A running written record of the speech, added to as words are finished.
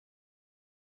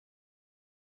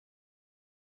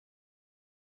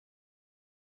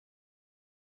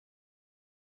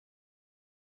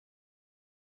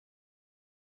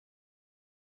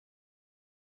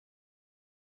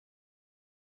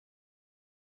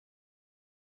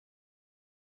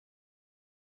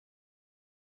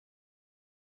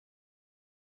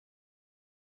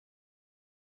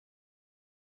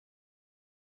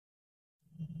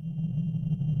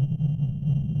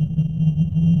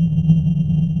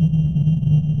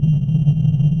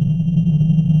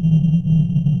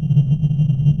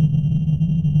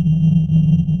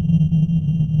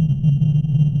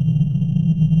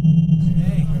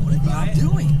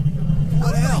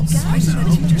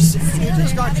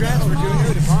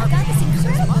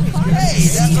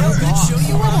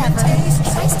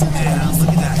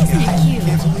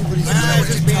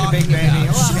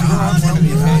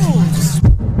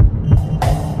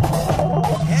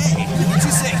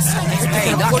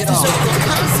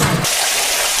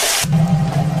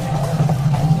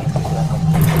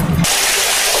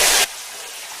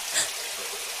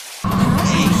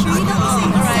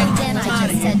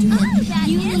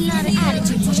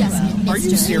Are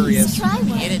you serious? You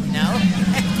didn't know?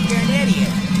 You're an idiot.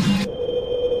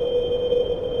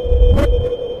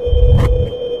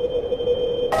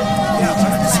 Yeah,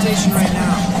 I'm at the station right now.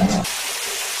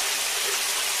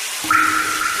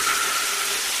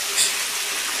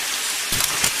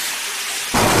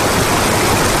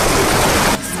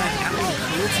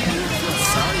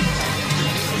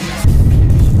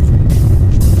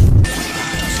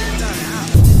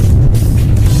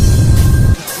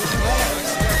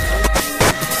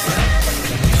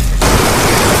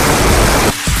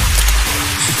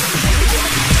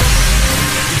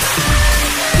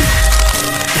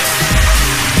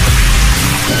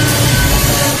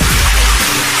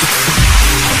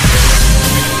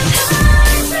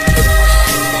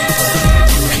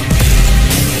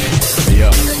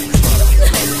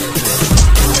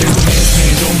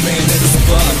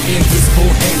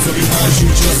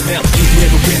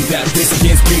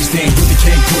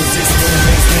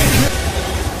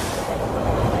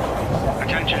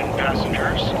 Attention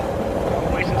passengers.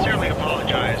 We sincerely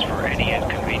apologize for any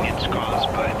inconvenience caused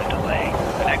by the delay.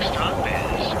 The next stop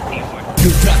is Ewood.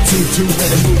 You got to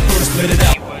let it move first, let it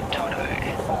out. Ewood Todai.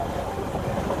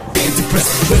 Being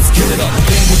depressed, let's get it up.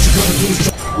 Then what you gonna do is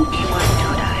Ewood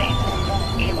Todai.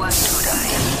 Ewood Todai.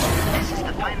 This is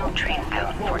the final train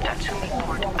bound for Tatsumi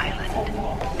Port Island.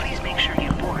 Please make sure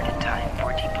you board in time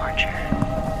for departure.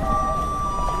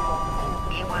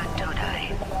 Ewood Todai.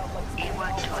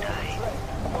 Ewood Todai.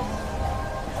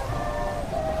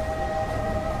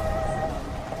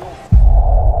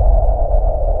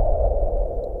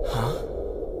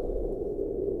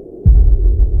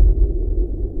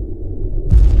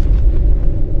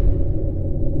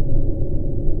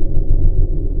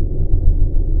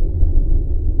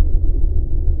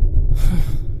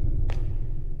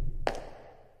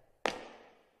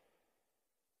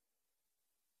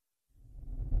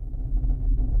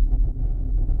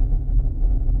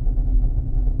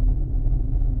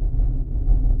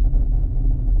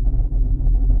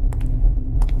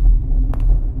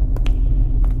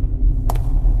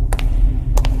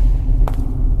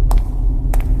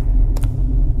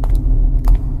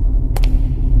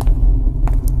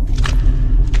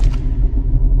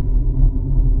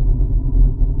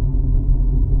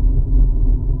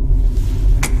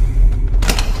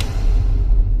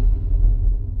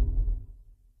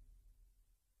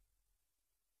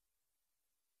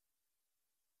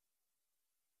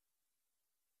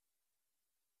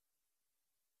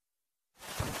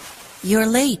 You're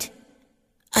late.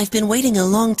 I've been waiting a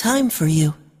long time for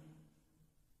you.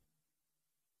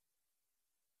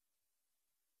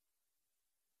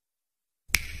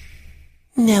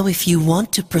 Now, if you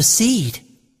want to proceed,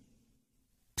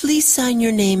 please sign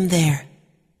your name there.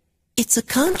 It's a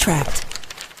contract.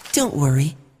 Don't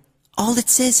worry. All it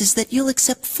says is that you'll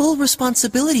accept full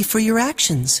responsibility for your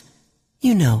actions.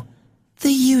 You know,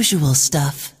 the usual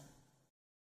stuff.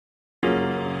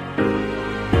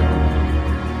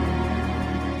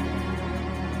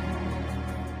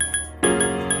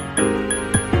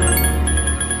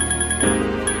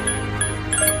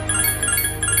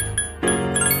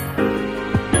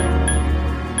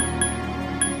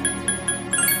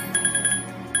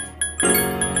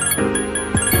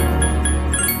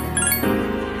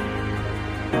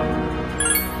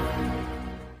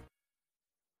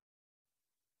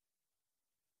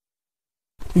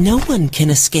 No one can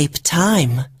escape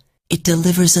time. It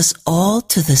delivers us all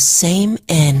to the same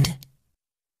end.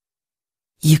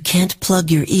 You can't plug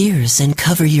your ears and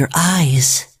cover your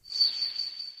eyes.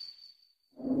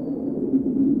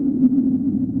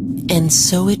 And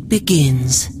so it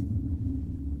begins.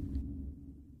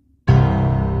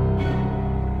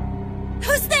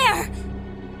 Who's there?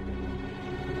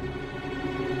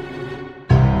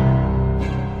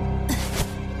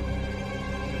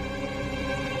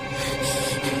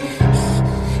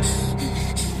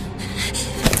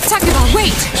 Sakura,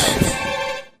 wait!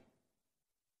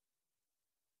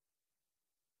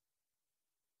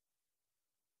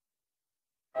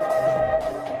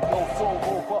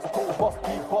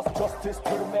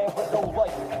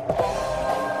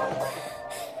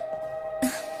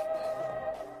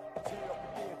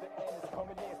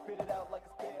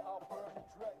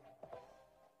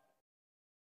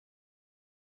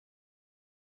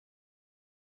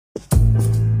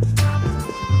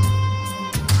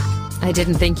 I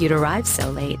didn't think you'd arrive so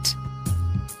late.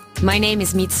 My name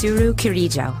is Mitsuru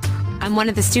Kirijo. I'm one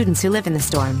of the students who live in the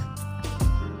storm.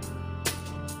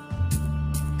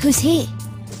 Who's he?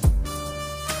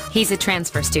 He's a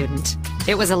transfer student.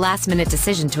 It was a last-minute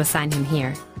decision to assign him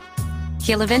here.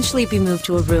 He'll eventually be moved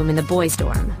to a room in the boys'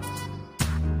 dorm.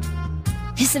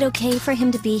 Is it okay for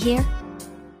him to be here?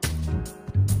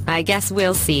 I guess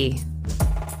we'll see.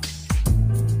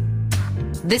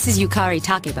 This is Yukari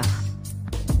Takeba.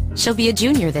 She'll be a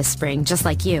junior this spring, just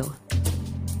like you.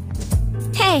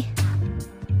 Hey!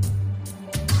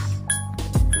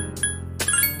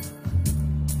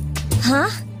 Huh?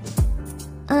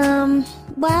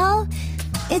 Well,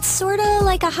 it's sorta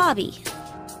like a hobby.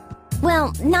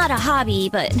 Well, not a hobby,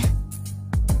 but...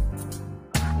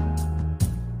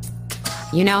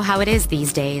 You know how it is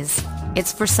these days.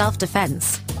 It's for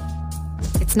self-defense.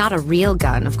 It's not a real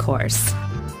gun, of course.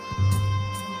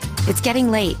 It's getting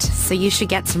late, so you should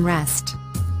get some rest.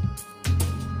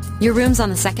 Your room's on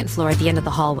the second floor at the end of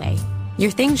the hallway. Your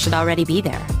things should already be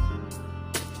there.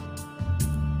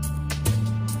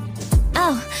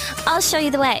 Oh, I'll show you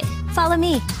the way. Follow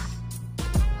me.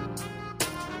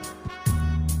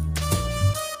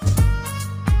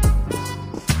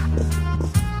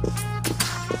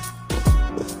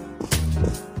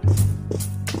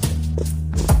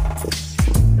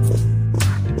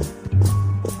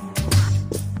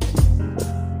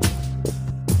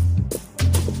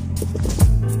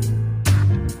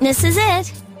 This is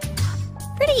it.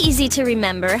 Pretty easy to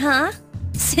remember, huh?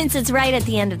 Since it's right at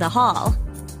the end of the hall.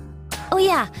 Oh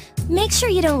yeah, make sure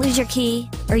you don't lose your key,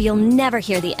 or you'll never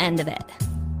hear the end of it.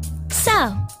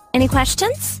 So, any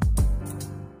questions?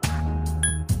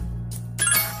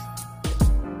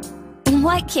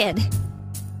 What, kid?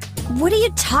 What are you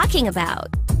talking about?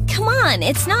 Come on,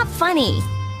 it's not funny.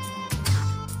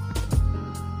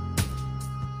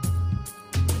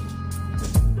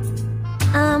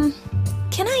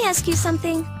 Can I ask you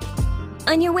something?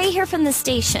 On your way here from the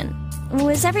station,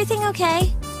 was everything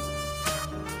okay?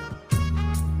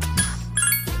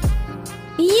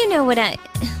 You know what I...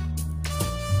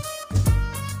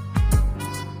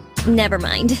 Never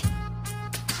mind.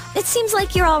 It seems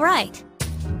like you're all right.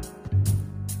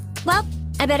 Well,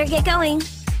 I better get going.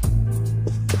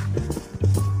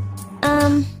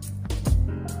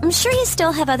 I'm sure you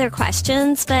still have other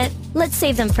questions, but let's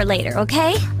save them for later,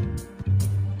 okay?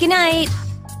 Good night.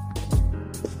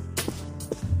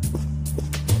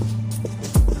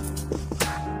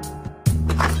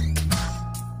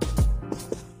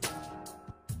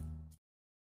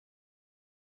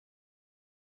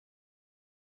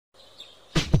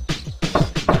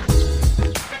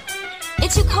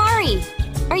 It's Yukari.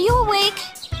 Are you awake?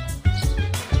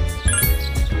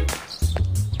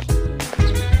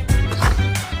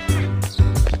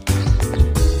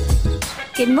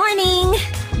 Good morning.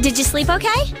 Did you sleep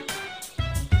okay?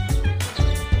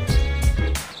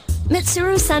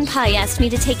 Mitsuru-senpai asked me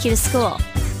to take you to school.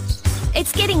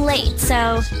 It's getting late,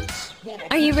 so...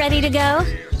 Are you ready to go?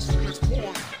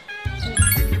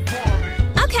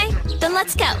 Okay, then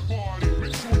let's go.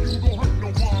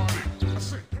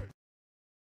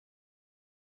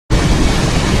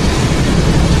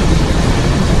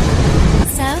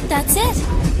 So, that's it.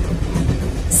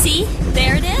 See?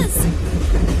 There it is.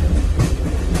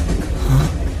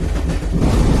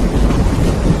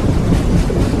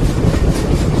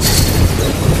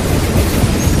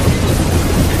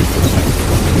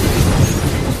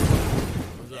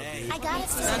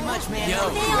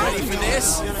 Ready for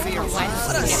this?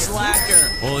 What a slacker!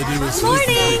 All I did was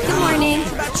Morning! Good morning.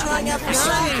 About trying out for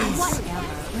science.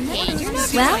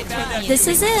 Well, this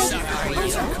is it.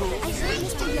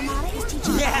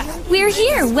 Yeah. We're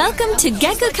here. Welcome to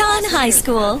Gekukan High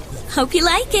School. Hope you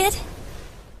like it.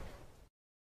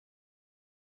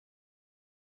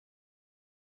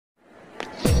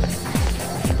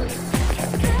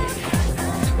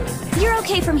 You're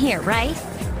okay from here, right?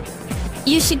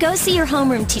 You should go see your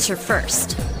homeroom teacher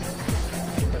first.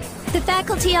 The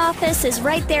faculty office is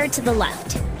right there to the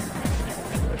left.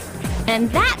 And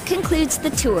that concludes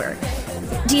the tour.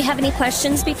 Do you have any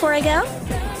questions before I go?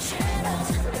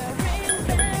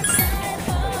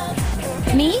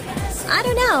 Me? I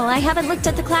don't know. I haven't looked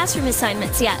at the classroom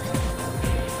assignments yet.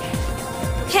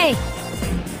 Hey,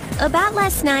 about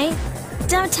last night,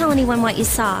 don't tell anyone what you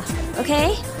saw,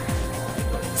 okay?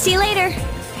 See you later.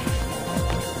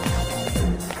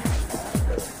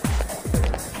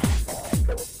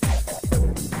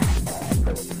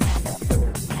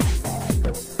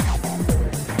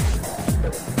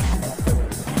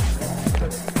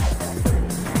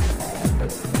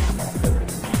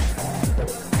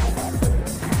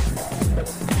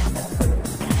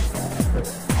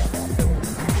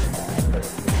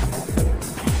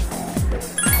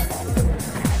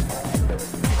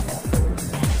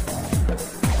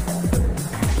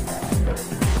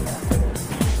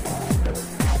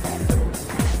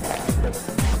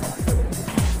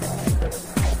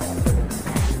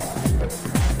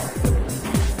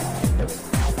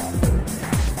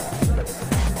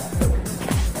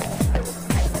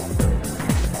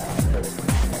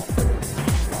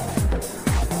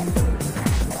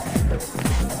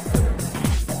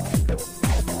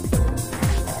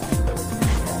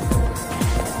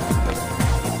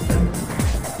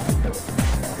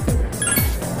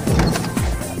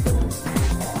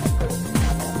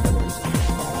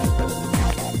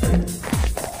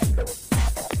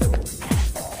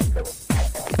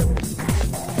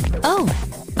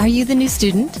 Are you the new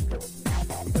student?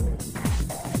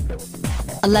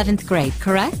 11th grade,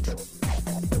 correct?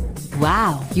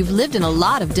 Wow, you've lived in a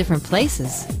lot of different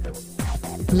places.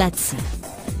 Let's see.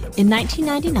 In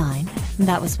 1999,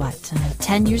 that was what,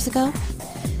 10 years ago?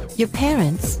 Your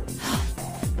parents...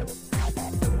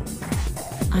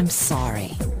 I'm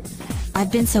sorry.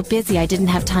 I've been so busy I didn't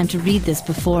have time to read this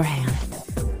beforehand.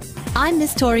 I'm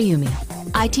Miss Toriumi.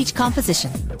 I teach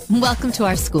composition. Welcome to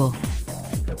our school.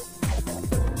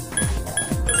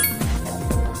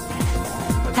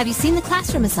 Have you seen the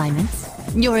classroom assignments?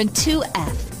 You're in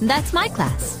 2F. That's my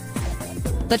class.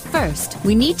 But first,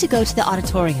 we need to go to the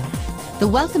auditorium. The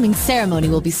welcoming ceremony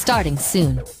will be starting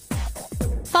soon.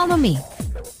 Follow me.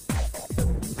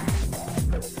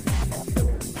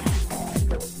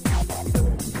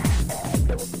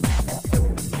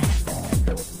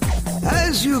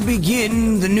 As you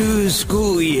begin the new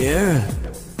school year,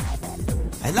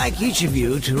 I'd like each of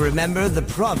you to remember the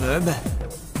proverb,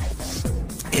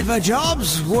 if a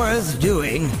job's worth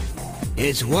doing,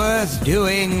 it's worth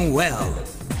doing well.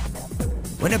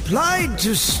 When applied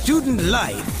to student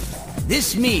life,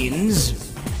 this means...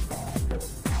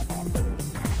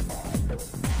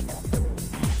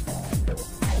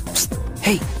 Psst,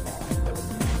 hey!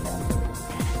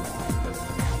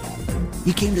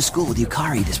 You came to school with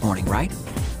Yukari this morning, right?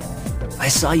 I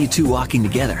saw you two walking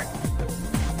together.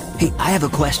 Hey, I have a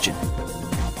question.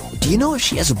 Do you know if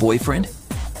she has a boyfriend?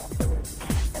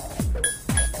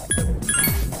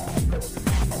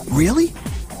 Really?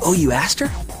 Oh, you asked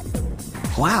her?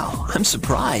 Wow, I'm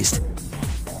surprised.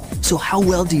 So how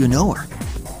well do you know her?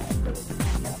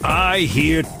 I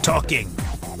hear talking.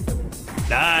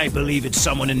 I believe it's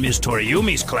someone in Miss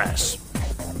Toriumi's class.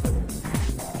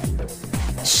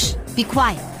 Shh, be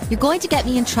quiet. You're going to get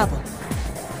me in trouble.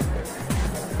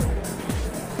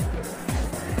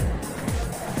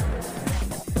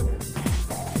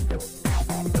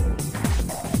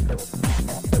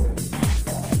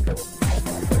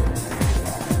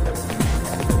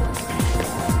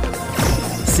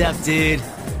 What's up, dude?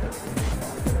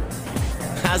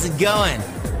 How's it going?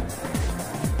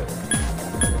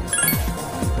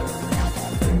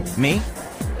 Me?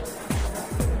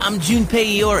 I'm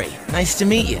Junpei Iori. Nice to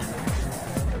meet you.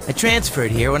 I transferred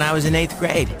here when I was in 8th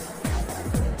grade.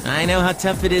 I know how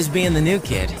tough it is being the new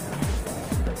kid.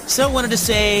 So I wanted to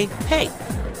say, hey,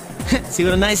 see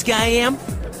what a nice guy I am?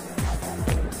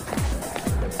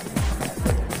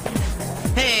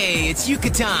 Hey, it's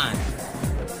Yucatan.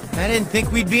 I didn't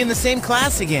think we'd be in the same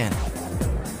class again.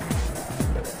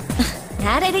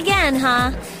 At it again,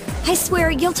 huh? I swear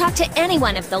you'll talk to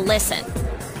anyone if they'll listen.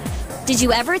 Did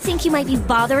you ever think you might be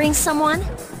bothering someone?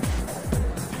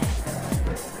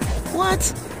 What?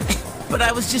 But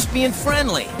I was just being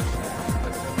friendly.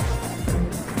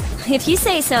 If you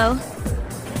say so.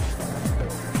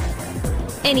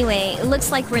 Anyway, it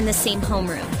looks like we're in the same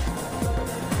homeroom.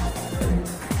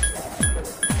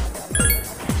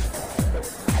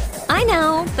 I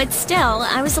know, but still,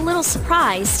 I was a little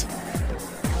surprised.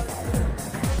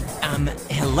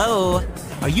 Hello?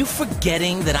 Are you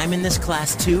forgetting that I'm in this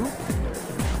class too?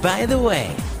 By the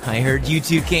way, I heard you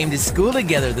two came to school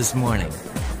together this morning.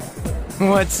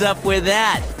 What's up with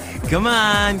that? Come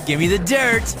on, give me the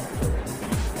dirt.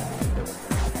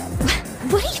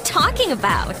 What are you talking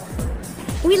about?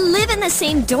 We live in the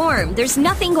same dorm. There's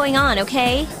nothing going on,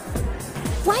 okay?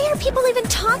 Why are people even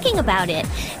talking about it?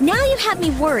 Now you have me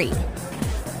worried.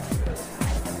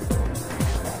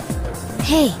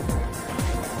 Hey,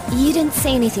 you didn't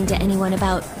say anything to anyone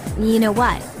about you know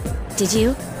what, did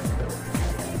you?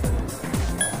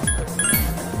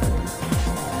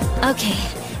 Okay,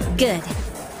 good.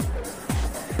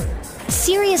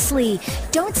 Seriously,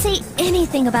 don't say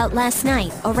anything about last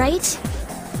night, alright?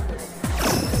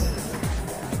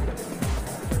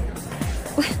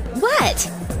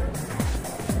 What?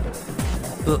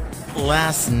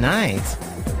 Last night?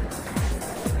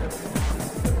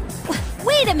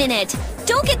 Wait a minute!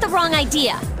 Don't get the wrong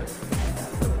idea!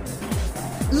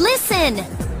 Listen!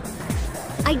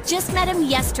 I just met him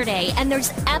yesterday, and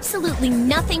there's absolutely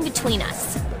nothing between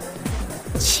us.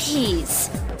 Jeez.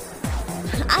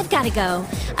 I've gotta go.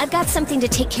 I've got something to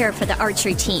take care of for the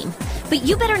archery team. But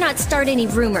you better not start any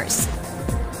rumors.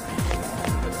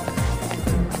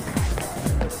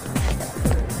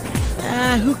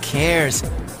 Who cares?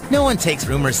 No one takes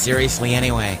rumors seriously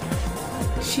anyway.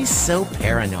 She's so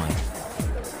paranoid.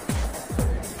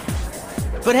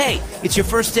 But hey, it's your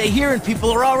first day here and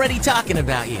people are already talking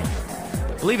about you.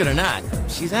 Believe it or not,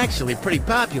 she's actually pretty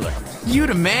popular. You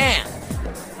the man!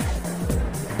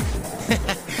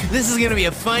 This is gonna be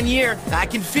a fun year. I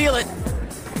can feel it.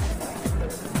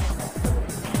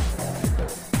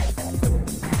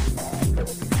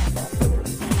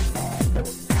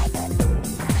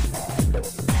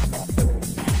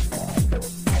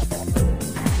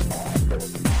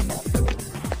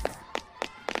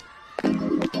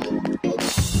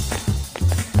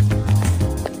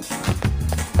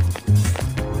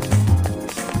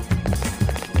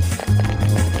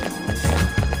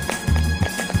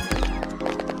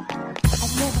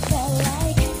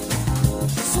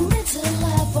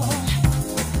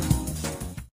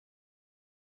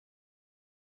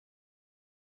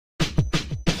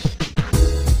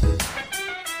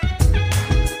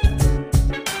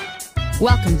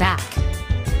 Welcome back.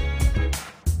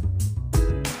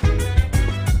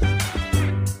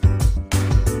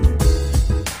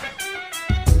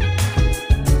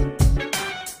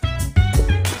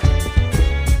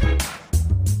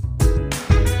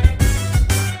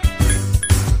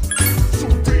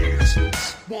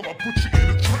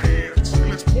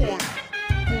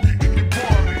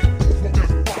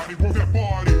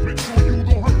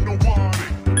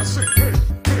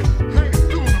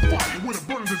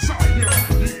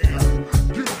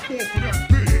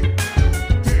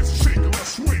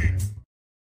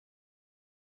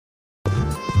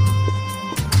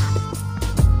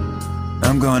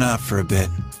 I'm going out for a bit.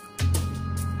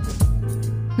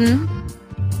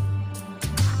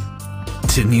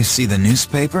 Didn't you see the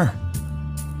newspaper?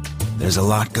 There's a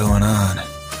lot going on.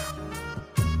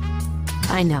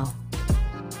 I know.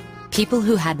 People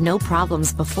who had no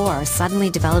problems before are suddenly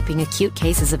developing acute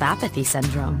cases of apathy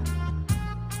syndrome.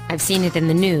 I've seen it in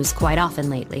the news quite often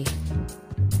lately.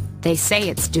 They say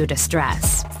it's due to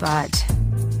stress, but...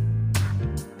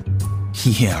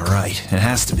 Yeah, right. It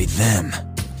has to be them.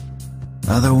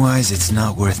 Otherwise, it's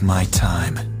not worth my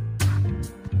time.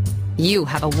 You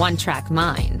have a one-track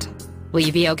mind. Will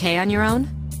you be okay on your own?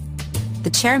 The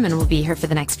chairman will be here for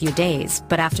the next few days,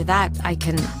 but after that, I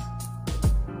can...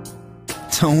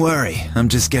 Don't worry, I'm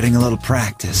just getting a little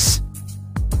practice.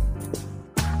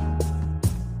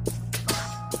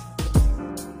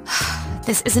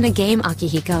 This isn't a game,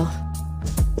 Akihiko.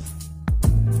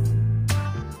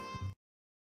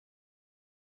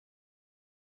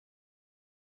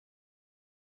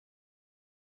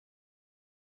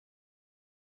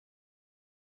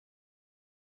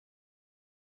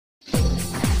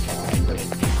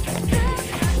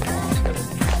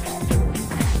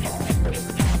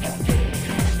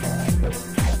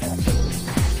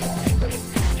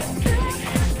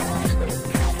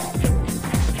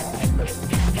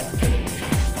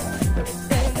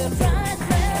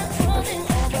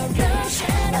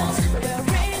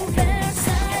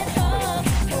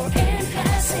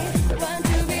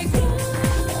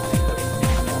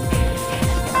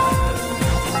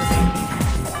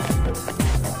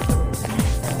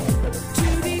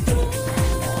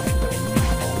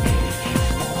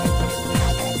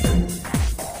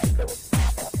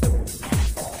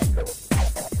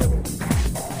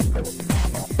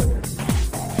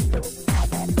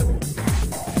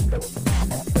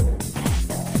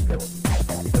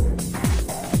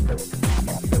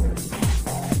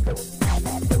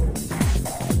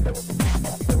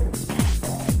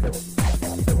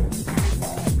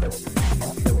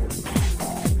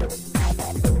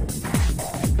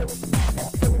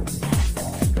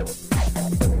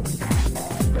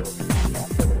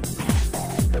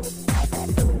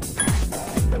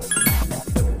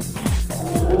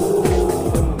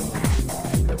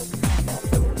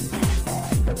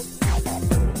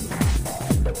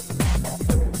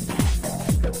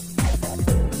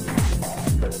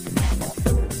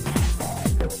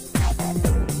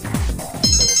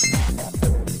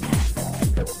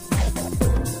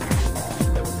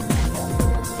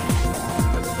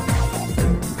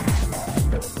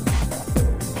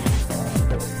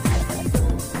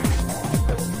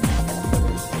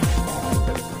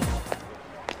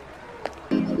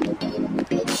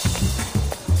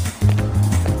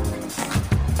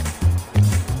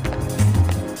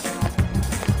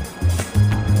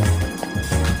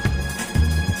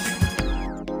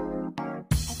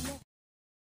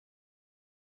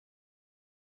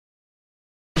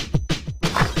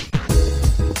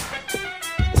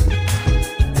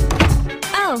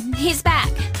 He's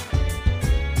back.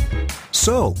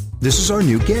 So, this is our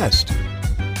new guest.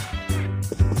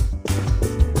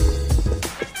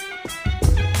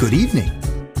 Good evening.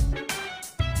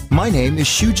 My name is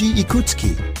Shuji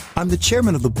Ikutsuki. I'm the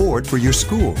chairman of the board for your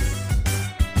school.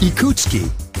 Ikutsuki.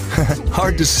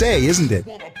 Hard to say, isn't it?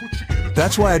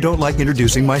 That's why I don't like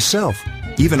introducing myself.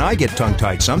 Even I get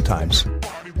tongue-tied sometimes.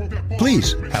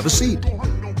 Please, have a seat.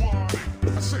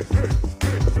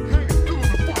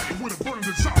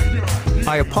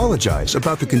 I apologize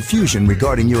about the confusion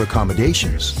regarding your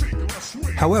accommodations.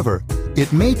 However,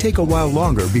 it may take a while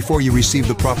longer before you receive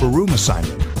the proper room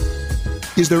assignment.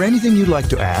 Is there anything you'd like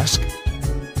to ask?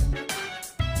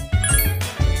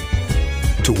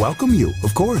 To welcome you,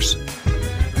 of course.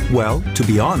 Well, to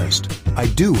be honest, I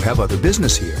do have other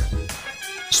business here.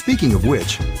 Speaking of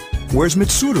which, where's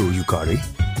Mitsuru, Yukari?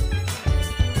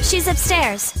 She's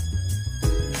upstairs.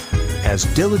 As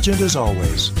diligent as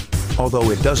always,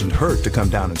 although it doesn't hurt to come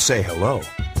down and say hello.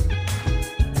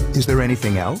 Is there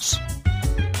anything else?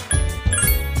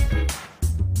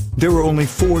 There were only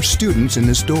 4 students in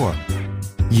this dorm.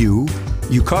 You,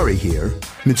 Yukari here,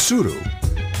 Mitsuru,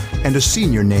 and a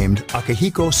senior named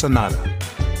Akihiko Sanada.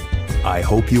 I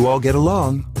hope you all get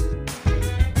along.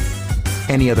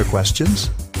 Any other questions?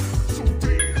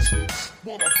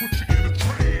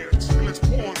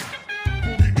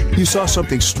 You saw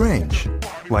something strange.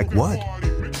 Like what?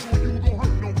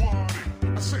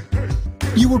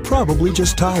 You were probably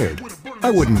just tired.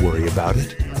 I wouldn't worry about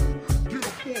it.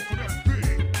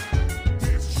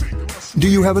 Do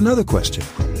you have another question?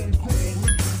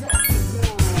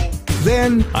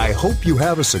 Then, I hope you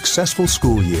have a successful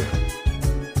school year.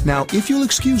 Now, if you'll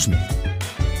excuse me.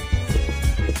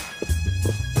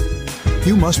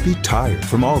 You must be tired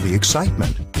from all the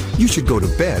excitement. You should go to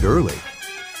bed early.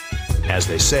 As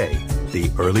they say,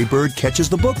 the early bird catches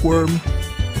the bookworm.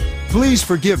 Please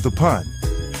forgive the pun.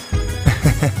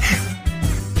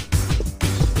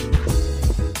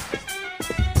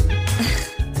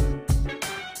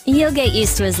 You'll get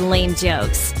used to his lame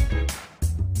jokes.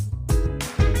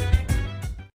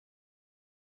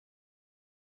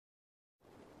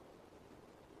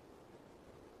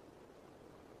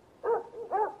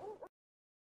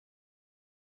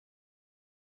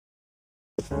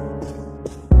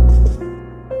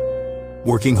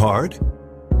 Working hard?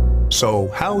 So,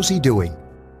 how's he doing?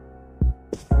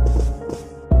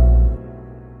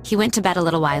 He went to bed a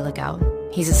little while ago.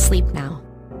 He's asleep now.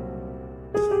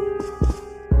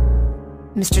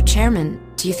 Mr. Chairman,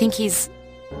 do you think he's...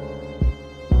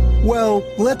 Well,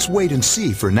 let's wait and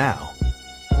see for now.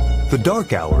 The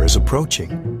dark hour is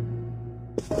approaching.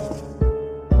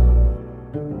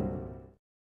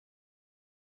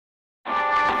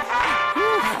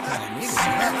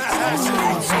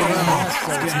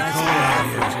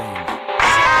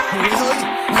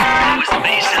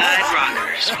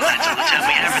 That's all the time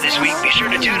we have for this week. Be sure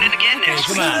to tune in again next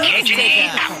week. KJ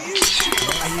out.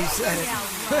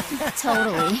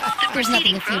 Totally. The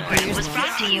preceding program was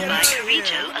brought to you by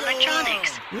Ripjaws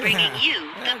Electronics, bringing you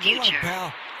the future.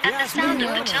 At the sound of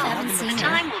the tone, the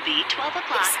time will be 12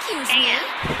 o'clock a.m.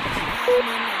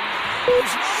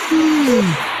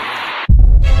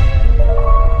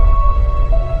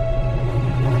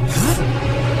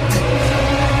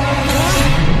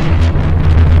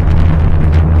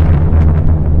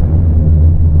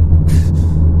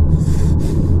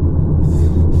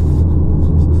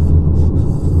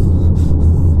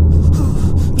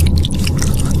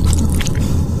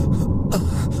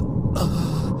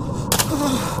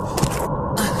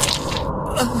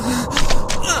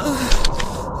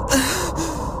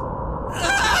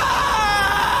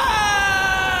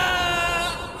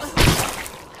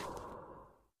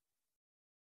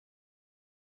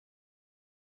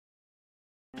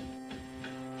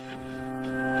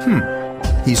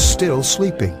 He's still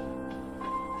sleeping.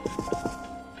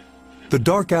 The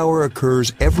dark hour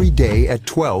occurs every day at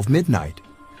 12 midnight.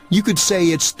 You could say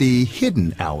it's the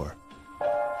hidden hour.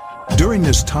 During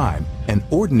this time, an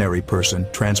ordinary person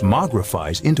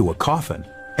transmogrifies into a coffin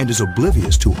and is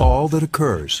oblivious to all that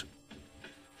occurs.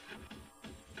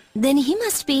 Then he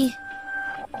must be...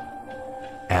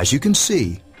 As you can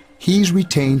see, he's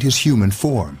retained his human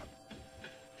form.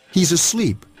 He's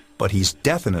asleep, but he's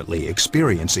definitely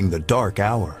experiencing the dark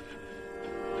hour.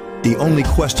 The only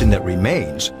question that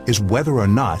remains is whether or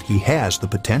not he has the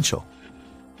potential.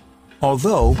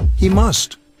 Although, he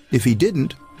must. If he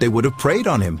didn't, they would have preyed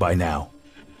on him by now.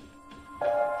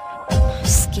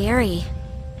 Scary.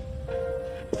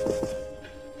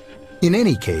 In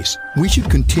any case, we should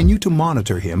continue to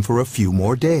monitor him for a few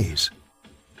more days.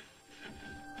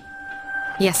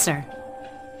 Yes, sir.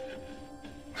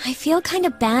 I feel kind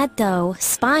of bad, though,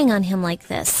 spying on him like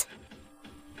this.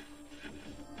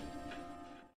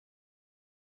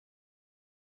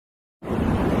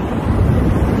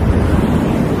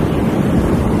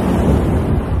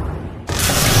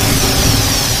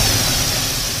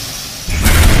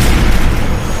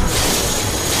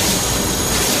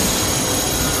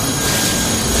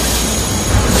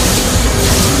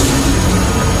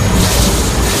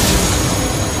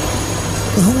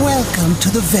 Welcome to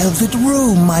the Velvet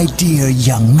Room, my dear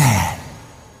young man.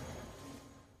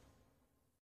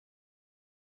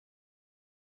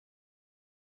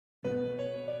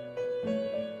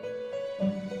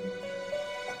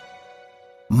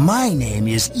 My name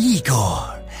is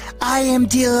Igor. I am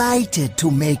delighted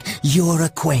to make your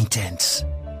acquaintance.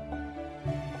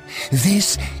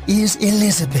 This is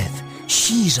Elizabeth.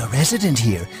 She's a resident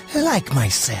here, like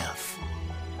myself.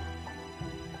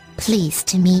 Pleased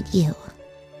to meet you.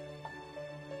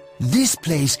 This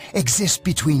place exists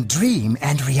between dream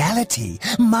and reality,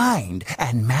 mind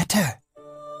and matter.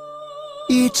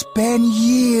 It's been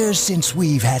years since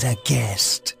we've had a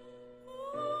guest.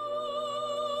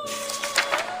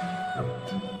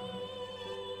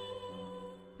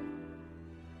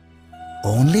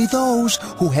 Only those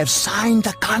who have signed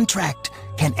the contract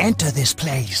can enter this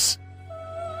place.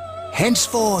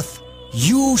 Henceforth,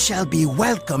 you shall be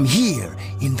welcome here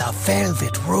in the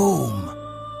Velvet Room.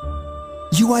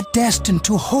 You are destined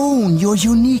to hone your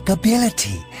unique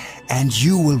ability, and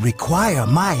you will require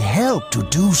my help to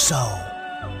do so.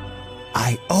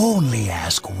 I only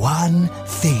ask one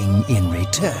thing in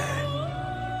return.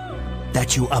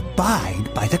 That you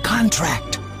abide by the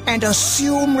contract and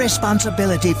assume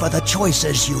responsibility for the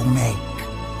choices you make.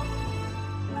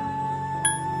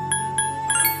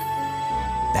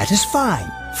 That is fine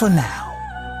for now.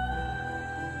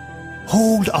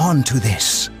 Hold on to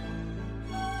this.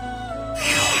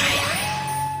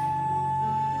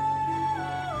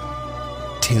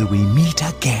 Till we meet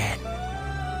again.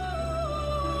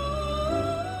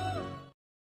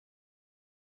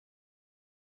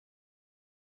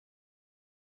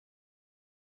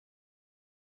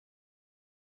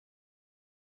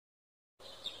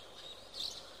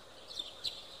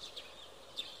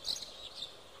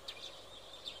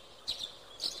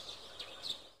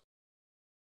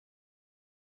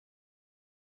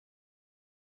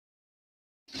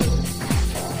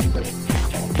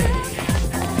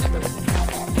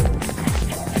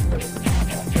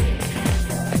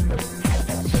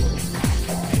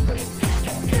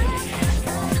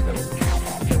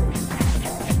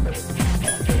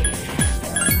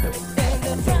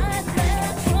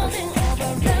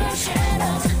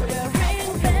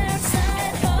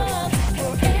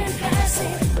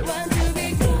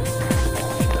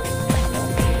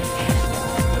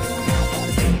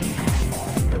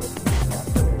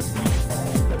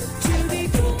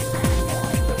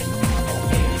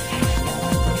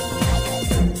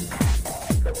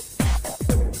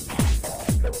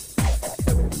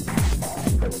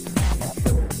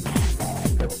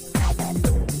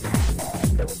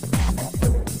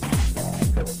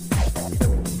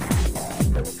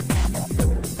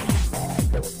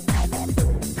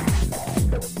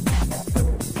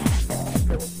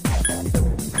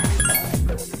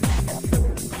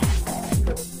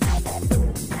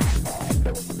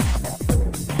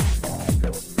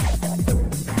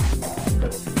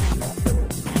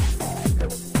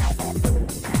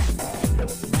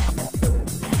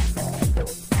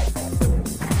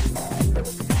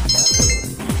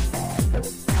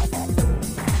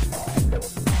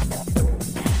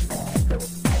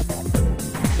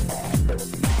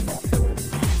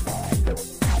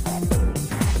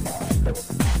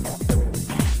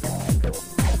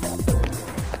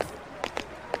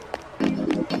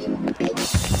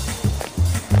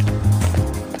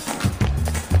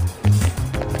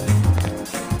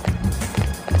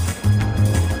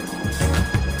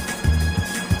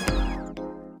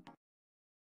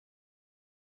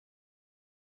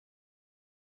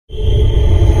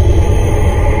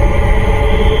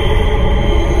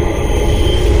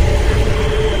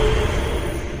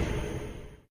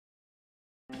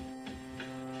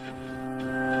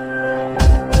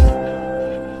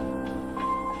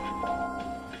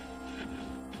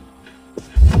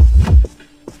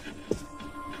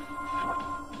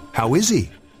 How is he?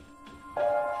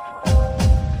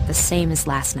 The same as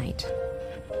last night.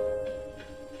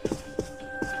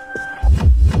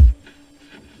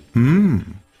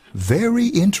 Very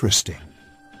interesting.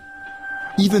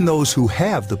 Even those who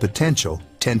have the potential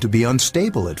tend to be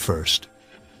unstable at first.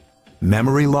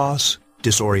 Memory loss,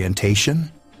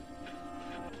 disorientation.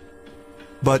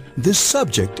 But this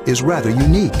subject is rather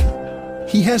unique.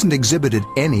 He hasn't exhibited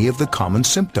any of the common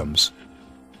symptoms.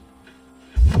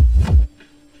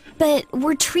 But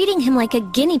we're treating him like a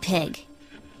guinea pig.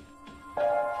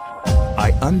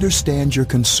 I understand your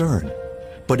concern,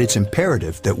 but it's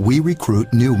imperative that we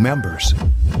recruit new members.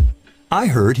 I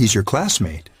heard he's your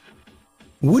classmate.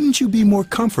 Wouldn't you be more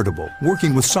comfortable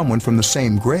working with someone from the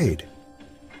same grade?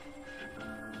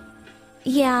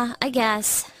 Yeah, I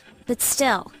guess. But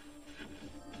still.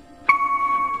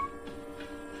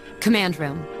 Command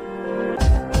room.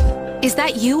 Is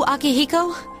that you,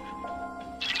 Akihiko?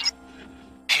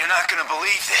 You're not gonna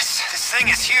believe this. This thing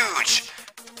is huge.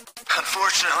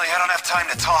 Unfortunately, I don't have time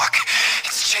to talk.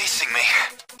 It's chasing me.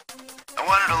 I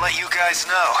wanted to let you guys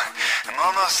know. I'm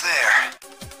almost there.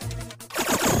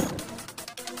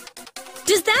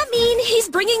 Does that mean he's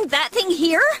bringing that thing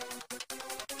here?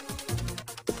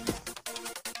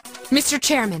 Mr.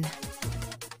 Chairman,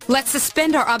 let's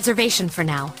suspend our observation for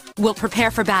now. We'll prepare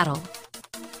for battle.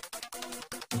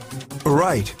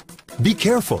 Right. Be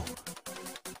careful.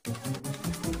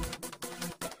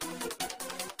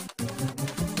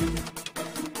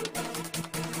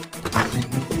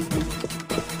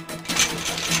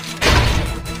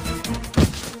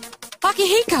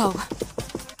 Akihiko!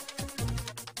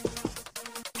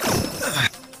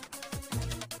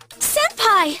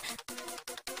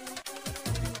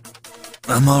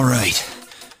 I'm alright.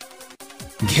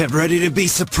 Get ready to be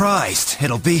surprised.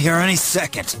 It'll be here any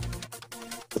second.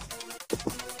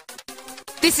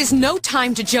 This is no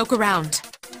time to joke around.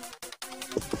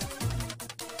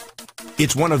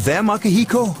 It's one of them,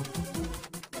 Akihiko?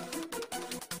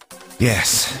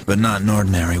 Yes, but not an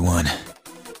ordinary one.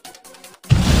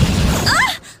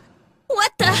 Ah!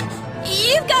 What the?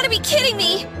 You've got to be kidding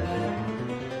me!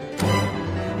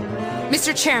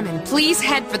 Mr. Chairman, please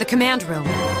head for the command room.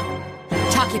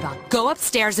 Takiba, go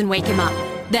upstairs and wake him up.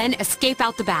 Then escape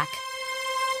out the back.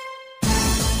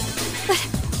 But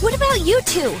what about you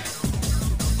two?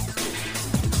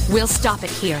 We'll stop it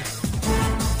here.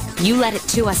 You led it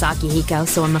to us, Akihiko,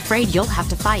 so I'm afraid you'll have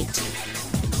to fight.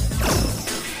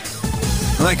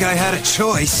 Like I had a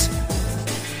choice.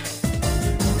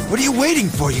 What are you waiting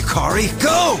for, Yukari?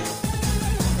 Go!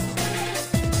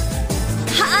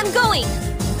 I'm going!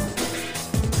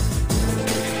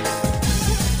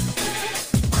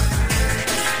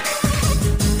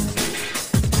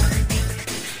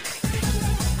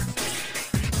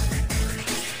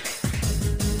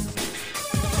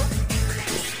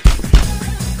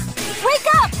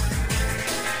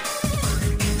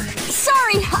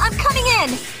 I'm coming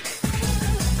in!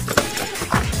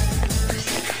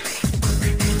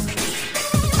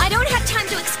 I don't have time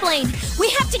to explain. We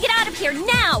have to get out of here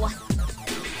now!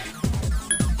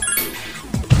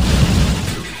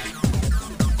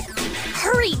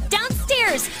 Hurry,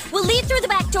 downstairs! We'll leave through the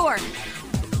back door.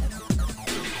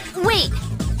 Wait!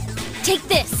 Take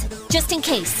this, just in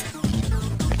case.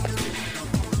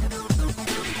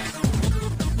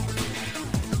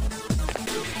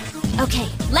 Okay,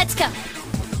 let's go.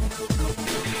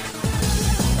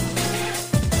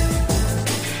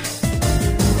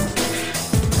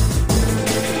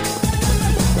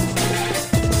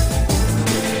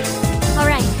 All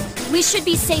right, we should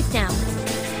be safe now.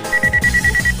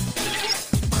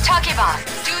 Takiba,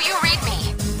 do you read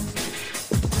me?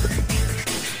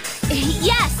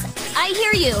 Yes, I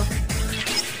hear you.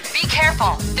 Be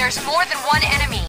careful. There's more than one enemy.